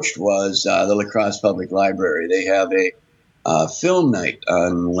approached was the La Crosse Public Library. They have a film night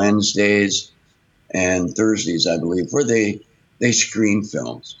on Wednesdays and Thursdays, I believe, where they screen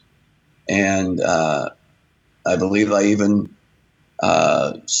films. And I believe I even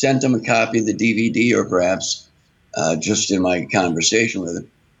sent them a copy of the DVD, or perhaps just in my conversation with them.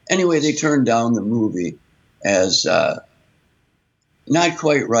 Anyway, they turned down the movie as not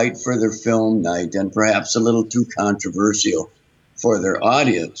quite right for their film night and perhaps a little too controversial for their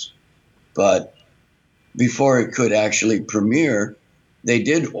audience. But before it could actually premiere, they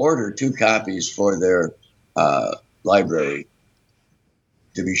did order 2 copies for their library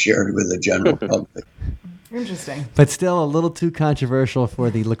to be shared with the general public. Interesting. But still a little too controversial for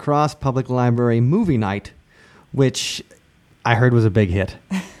the La Crosse Public Library movie night, which I heard was a big hit.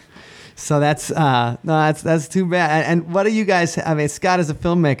 So that's too bad. And what do you guys? I mean, Scott is a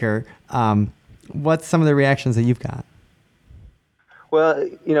filmmaker. What's some of the reactions that you've got? Well,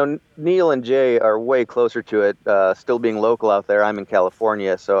 Neil and Jay are way closer to it, still being local out there. I'm in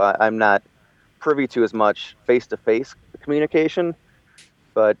California, so I'm not privy to as much face-to-face communication.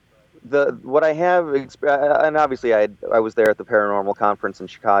 But what I have, and obviously I was there at the Paranormal Conference in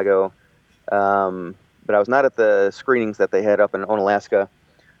Chicago, but I was not at the screenings that they had up in Onalaska.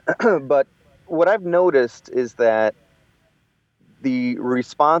 But what I've noticed is that the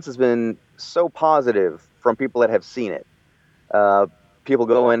response has been so positive from people that have seen it. People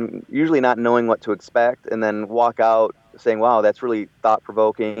go in usually not knowing what to expect and then walk out saying, wow, that's really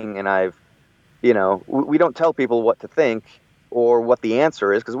thought-provoking. And we don't tell people what to think or what the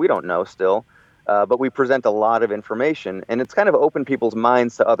answer is because we don't know still. But we present a lot of information, and it's kind of opened people's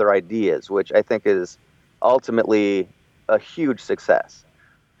minds to other ideas, which I think is ultimately a huge success.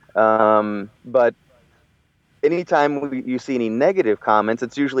 But anytime you see any negative comments,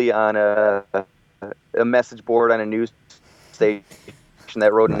 it's usually on a message board on a news station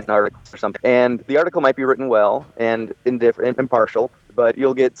that wrote an article or something. And the article might be written well and indifferent, impartial, but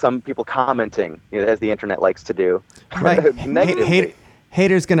you'll get some people commenting, as the internet likes to do. Right. Negatively.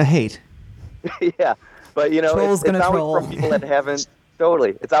 Haters gonna hate. Yeah, but Troll's it's always troll. from people that haven't.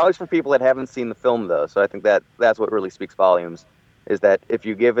 Totally, it's always from people that haven't seen the film though. So I think that's what really speaks volumes. Is that if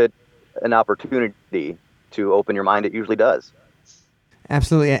you give it an opportunity to open your mind, it usually does.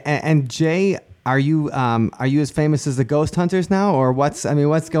 Absolutely. And Jay, are you as famous as the Ghost Hunters now, or what's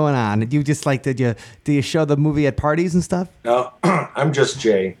going on? Do you just do you show the movie at parties and stuff? No, I'm just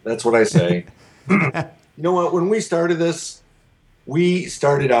Jay. That's what I say. You know what? When we started this, we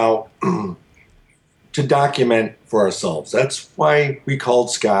started out to document for ourselves. That's why we called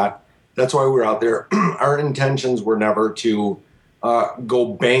Scott that's why we were out there. Our intentions were never to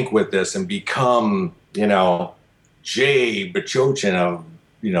go bank with this and become, Jay Bachochin of,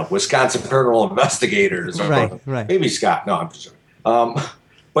 Wisconsin Paranormal Investigators. Or Right. maybe Scott. No, I'm just joking.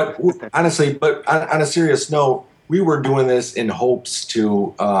 But honestly, on a serious note, we were doing this in hopes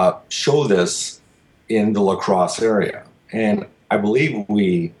to show this in the La Crosse area. And I believe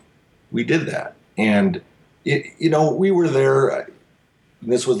we did that. And, we were there.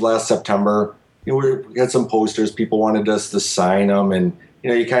 This was last September. We had some posters. People wanted us to sign them. And,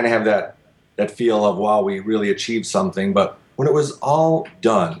 you kind of have that feel of, wow, we really achieved something. But when it was all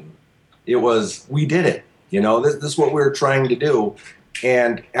done, we did it. This is what we were trying to do.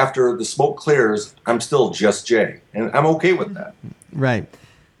 And after the smoke clears, I'm still just Jay. And I'm okay with that. Right.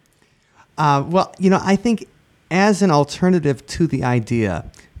 Well, I think as an alternative to the idea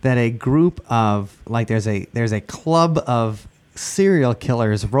that a group of, like, there's a club of serial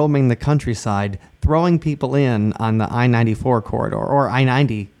killers roaming the countryside, throwing people in on the I-94 corridor, or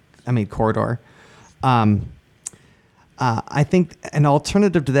corridor. I think an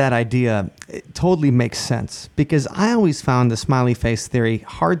alternative to that idea totally makes sense, because I always found the smiley face theory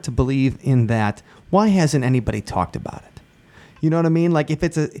hard to believe in that. Why hasn't anybody talked about it? You know what I mean? Like, if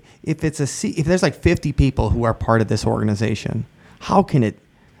there's like 50 people who are part of this organization, how can it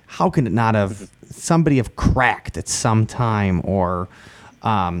not have somebody have cracked at some time, or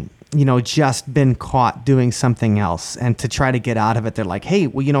just been caught doing something else, and to try to get out of it, they're like, hey,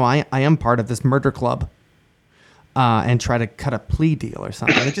 well, I am part of this murder club. And try to cut a plea deal or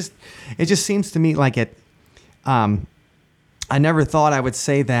something. It just seems to me like it. I never thought I would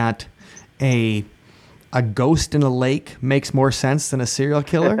say that a ghost in a lake makes more sense than a serial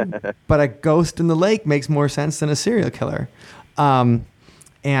killer, but a ghost in the lake makes more sense than a serial killer. And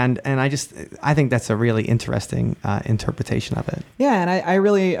I think that's a really interesting interpretation of it. Yeah, and I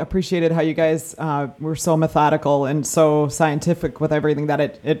really appreciated how you guys were so methodical and so scientific with everything, that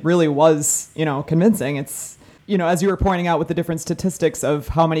it really was, convincing. It's, as you were pointing out with the different statistics of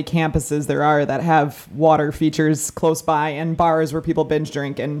how many campuses there are that have water features close by and bars where people binge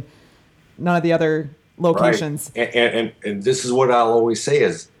drink, and none of the other locations. Right. And this is what I'll always say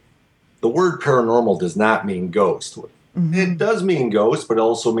is, the word paranormal does not mean ghost. Mm-hmm. It does mean ghost, but it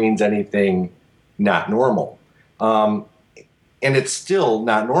also means anything not normal. And it's still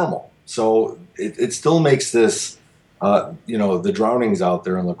not normal. So it still makes this, the drownings out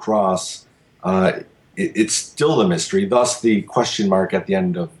there in La Crosse, it's still a mystery, thus the question mark at the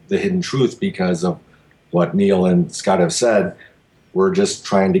end of the hidden truth, because of what Neil and Scott have said. We're just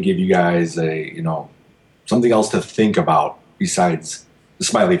trying to give you guys something else to think about besides the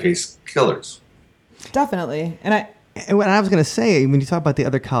smiley face killers. Definitely. And what I was going to say, when you talk about the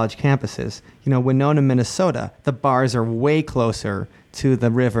other college campuses, Winona, Minnesota, the bars are way closer to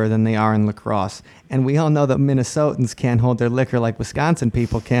the river than they are in La Crosse. And we all know that Minnesotans can't hold their liquor like Wisconsin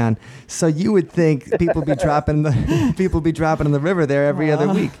people can. So you would think people be dropping in the river there every other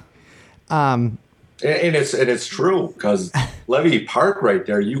week. And it's true, because Levy Park right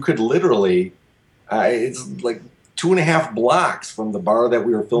there, you could literally, it's like 2.5 blocks from the bar that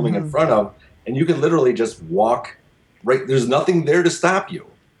we were filming in front of, and you could literally just walk right. There's nothing there to stop you.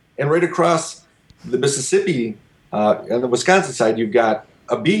 And right across the Mississippi, on the Wisconsin side, you've got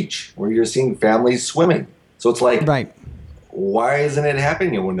a beach where you're seeing families swimming. So it's like, right. Why isn't it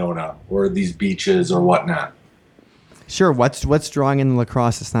happening in Winona or these beaches or whatnot? Sure. What's drawing in La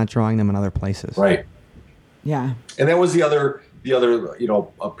Crosse that's not drawing them in other places? Right. Yeah. And that was the other a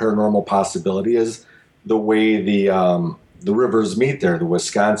paranormal possibility is the way the rivers meet there. The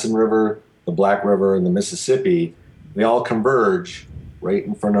Wisconsin River, the Black River, and the Mississippi, they all converge right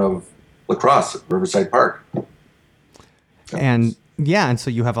in front of La Crosse at Riverside Park. And so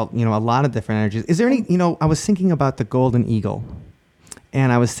you have a lot of different energies. Is there any, I was thinking about the Golden Eagle,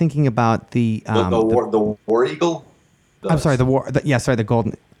 and I was thinking about the War Eagle. The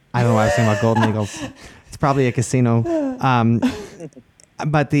Golden. I don't know why I was thinking about Golden Eagles. It's probably a casino.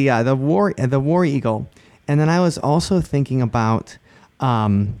 But the War Eagle, and then I was also thinking about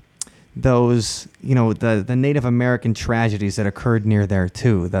those, the Native American tragedies that occurred near there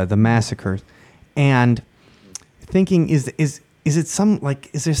too, the massacres, and thinking is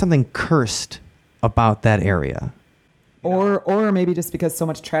there something cursed about that area, or maybe just because so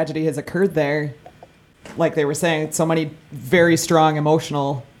much tragedy has occurred there, like they were saying, so many very strong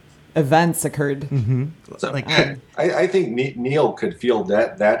emotional events occurred. Mm-hmm. So, I think Neil could field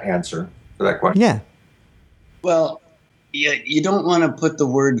that answer for that question. Yeah. Well, you don't want to put the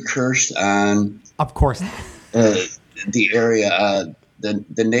word cursed on. Of course. The area,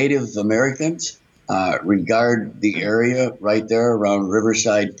 the Native Americans regard the area right there around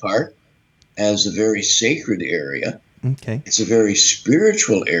Riverside Park as a very sacred area. Okay. It's a very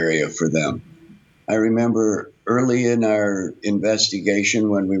spiritual area for them. I remember early in our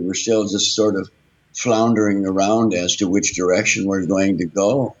investigation, when we were still just sort of floundering around as to which direction we're going to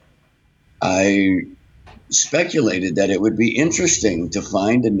go, I speculated that it would be interesting to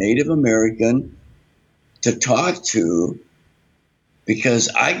find a Native American to talk to, because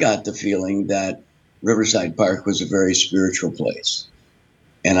I got the feeling that Riverside Park was a very spiritual place,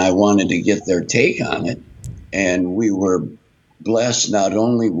 and I wanted to get their take on it. And we were blessed not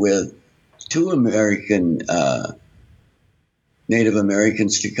only with two Native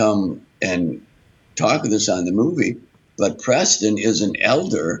Americans to come and talk with us on the movie, but Preston is an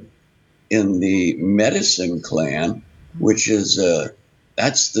elder in the Medicine clan, which is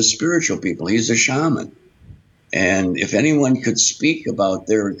that's the spiritual people. He's a shaman. And if anyone could speak about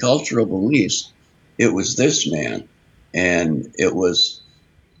their cultural beliefs, it was this man. And it was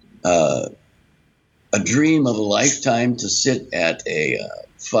a dream of a lifetime to sit at a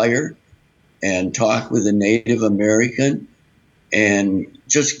fire and talk with a Native American and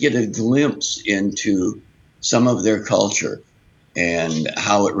just get a glimpse into some of their culture and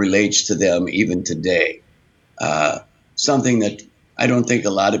how it relates to them even today. Something that I don't think a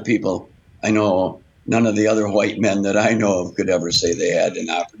lot of people, I know none of the other white men that I know of could ever say they had an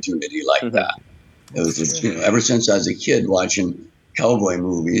opportunity like that. It was, ever since I was a kid watching cowboy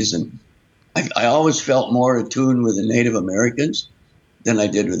movies, and I always felt more attuned with the Native Americans than I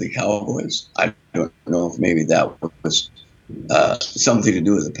did with the cowboys. I don't know if maybe that was something to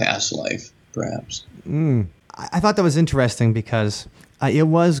do with a past life, perhaps. I thought that was interesting because it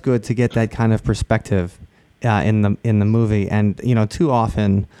was good to get that kind of perspective in the movie. And too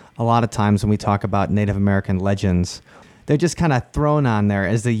often, a lot of times when we talk about Native American legends, they're just kind of thrown on there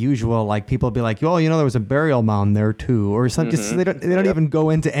as the usual. Like people will be like, "Oh, there was a burial mound there too," or something. Just, they don't even go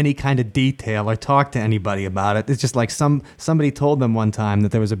into any kind of detail or talk to anybody about it. It's just like somebody told them one time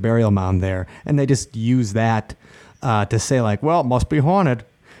that there was a burial mound there, and they just use that to say like, "Well, it must be haunted,"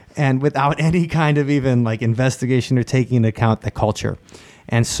 and without any kind of even like investigation or taking into account the culture.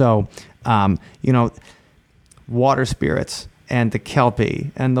 And so, water spirits and the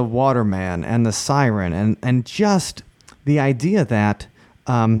Kelpie and the Waterman and the Siren and just the idea that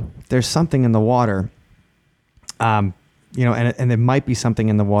there's something in the water, and there might be something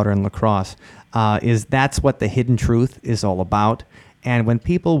in the water in La Crosse, that's what the Hidden Truth is all about. And when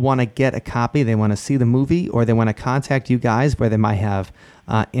people want to get a copy, they want to see the movie, or they want to contact you guys where they might have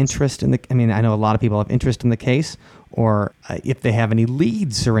interest in I know a lot of people have interest in the case, or if they have any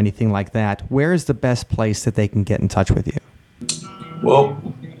leads or anything like that, where is the best place that they can get in touch with you? Well,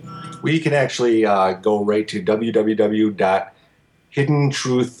 we can actually go right to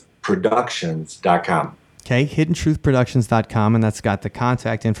www.hiddentruthproductions.com. Okay, hiddentruthproductions.com, and that's got the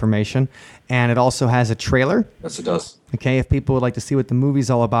contact information. And it also has a trailer. Yes, it does. Okay, if people would like to see what the movie's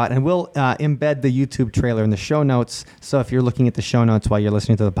all about. And we'll embed the YouTube trailer in the show notes. So if you're looking at the show notes while you're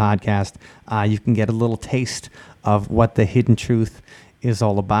listening to the podcast, you can get a little taste of what the Hidden Truth is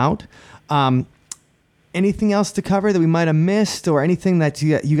all about. Anything else to cover that we might have missed, or anything that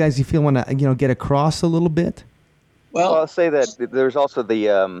you feel want to get across a little bit? Well, I'll say that there's also the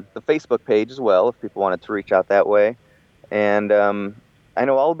Facebook page as well, if people wanted to reach out that way. And I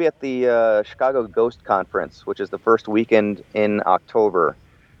know I'll be at the Chicago Ghost Conference, which is the first weekend in October.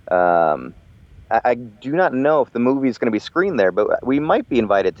 I do not know if the movie is going to be screened there, but we might be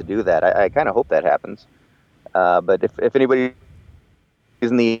invited to do that. I kind of hope that happens. But if anybody is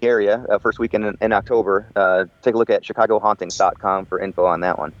in the area, first weekend in October, take a look at chicagohauntings.com for info on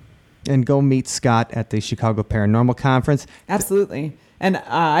that one. And go meet Scott at the Chicago Paranormal Conference. Absolutely. And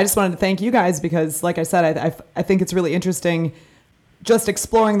I just wanted to thank you guys because, like I said, I think it's really interesting just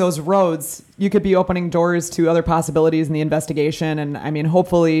exploring those roads. You could be opening doors to other possibilities in the investigation. And,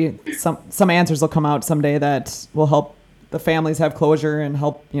 hopefully some answers will come out someday that will help the families have closure and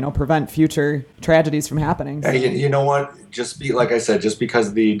help, prevent future tragedies from happening. So. Hey, you know what? Like I said, just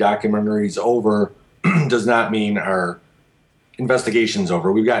because the documentary's over does not mean our investigation's over.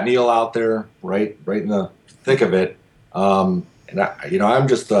 We've got Neil out there, right in the thick of it. And I'm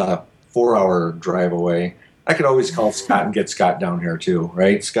just a 4-hour drive away. I could always call Scott and get Scott down here too,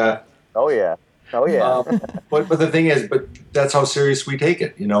 right, Scott? Oh yeah. But the thing is, that's how serious we take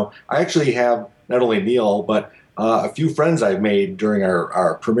it. I actually have not only Neil, but a few friends I've made during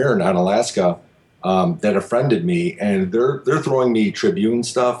our premiere in Alaska that have friended me, and they're throwing me Tribune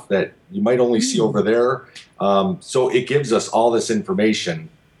stuff that you might only see over there. So it gives us all this information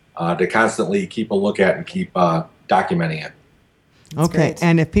to constantly keep a look at and keep documenting it. Okay. great.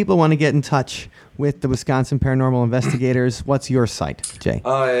 And if people want to get in touch with the Wisconsin Paranormal Investigators, what's your site, Jay?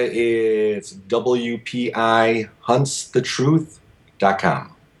 It's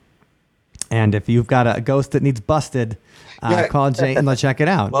WPIHuntsTheTruth.com. And if you've got a ghost that needs busted, call Jay and they'll check it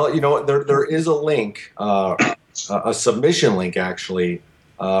out. Well, there is a link, a submission link actually,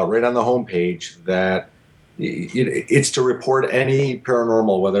 right on the homepage that it's to report any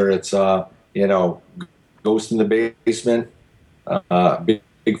paranormal, whether it's ghost in the basement,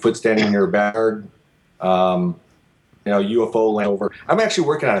 Bigfoot standing in your backyard, UFO land over. I'm actually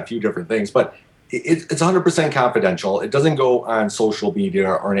working on a few different things, but it's 100% confidential. It doesn't go on social media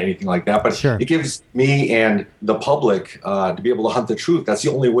or anything like that, but Sure. It gives me and the public to be able to hunt the truth. That's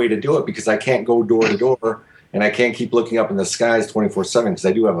the only way to do it, because I can't go door to door and I can't keep looking up in the skies 24/7 because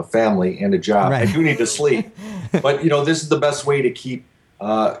I do have a family and a job. Right. I do need to sleep. But, this is the best way to keep,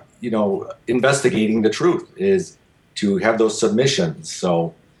 investigating the truth, is to have those submissions.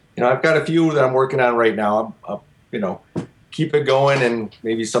 So, I've got a few that I'm working on right now. Keep it going, and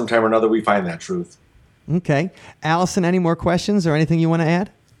maybe sometime or another we find that truth. Okay. Allison, any more questions or anything you want to add?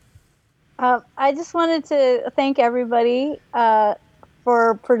 I just wanted to thank everybody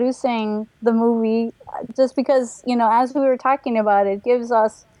for producing the movie, just because, as we were talking about, it gives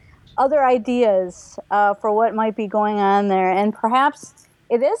us other ideas for what might be going on there. And perhaps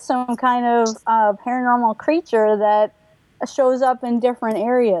it is some kind of paranormal creature that shows up in different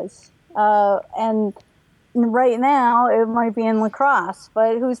areas. And right now, it might be in La Crosse,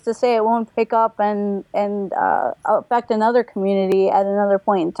 but who's to say it won't pick up and affect another community at another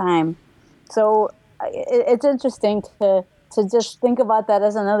point in time? So it's interesting to just think about that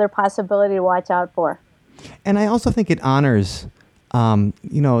as another possibility to watch out for. And I also think it honors,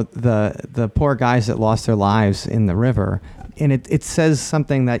 the poor guys that lost their lives in the river. And it says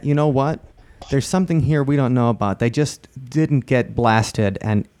something that, there's something here we don't know about. They just didn't get blasted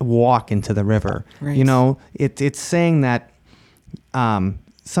and walk into the river. Right. It's saying that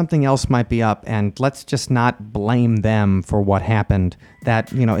something else might be up, and let's just not blame them for what happened.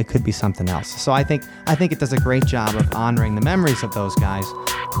 That, it could be something else. So I think it does a great job of honoring the memories of those guys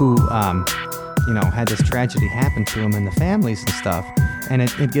who, had this tragedy happen to them and the families and stuff. And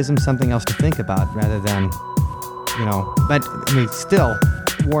it gives them something else to think about rather than, but still,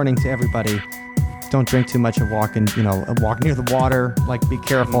 warning to everybody, don't drink too much and walk near the water, be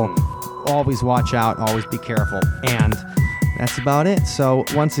careful, always watch out, always be careful. And that's about it. So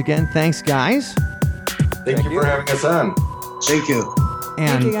once again, thanks guys. Thank you for having us on. Thank you. And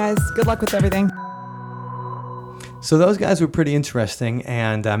Thank you guys. Good luck with everything. so those guys were pretty interesting,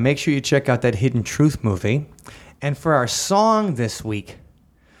 and make sure you check out that Hidden Truth movie. And for our song this week,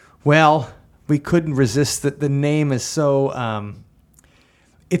 well, we couldn't resist that the name is so,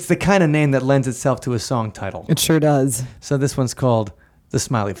 it's the kind of name that lends itself to a song title. It sure does. So this one's called The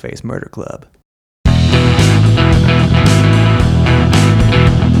Smiley Face Murder Club. You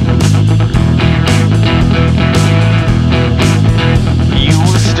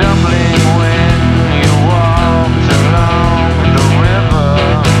were stumbling when you walked along the river.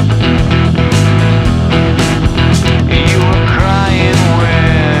 You were crying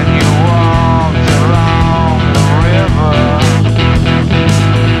when you walked along the river.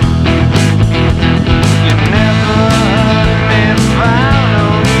 You never heard me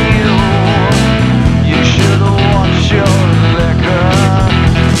follow you.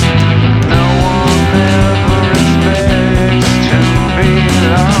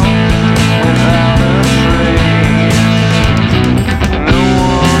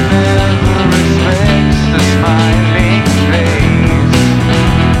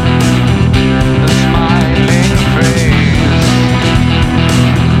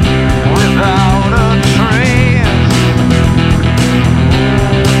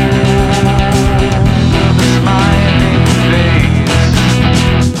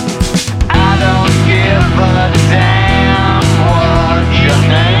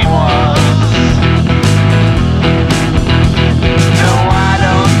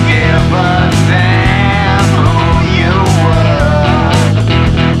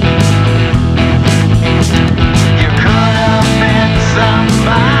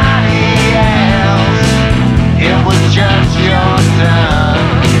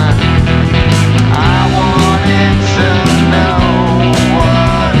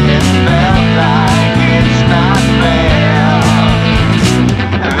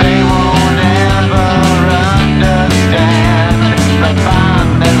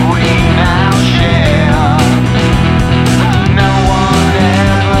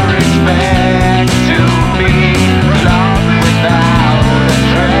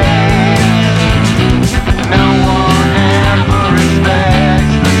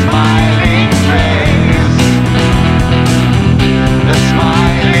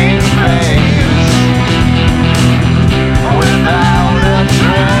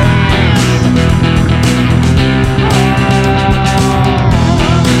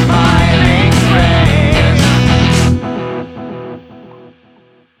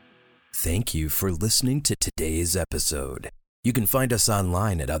 for listening to today's episode. You can find us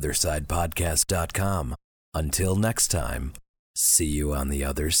online at OtherSidePodcast.com. Until next time, see you on the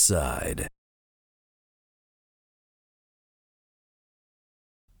other side.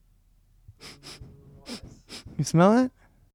 You smell it?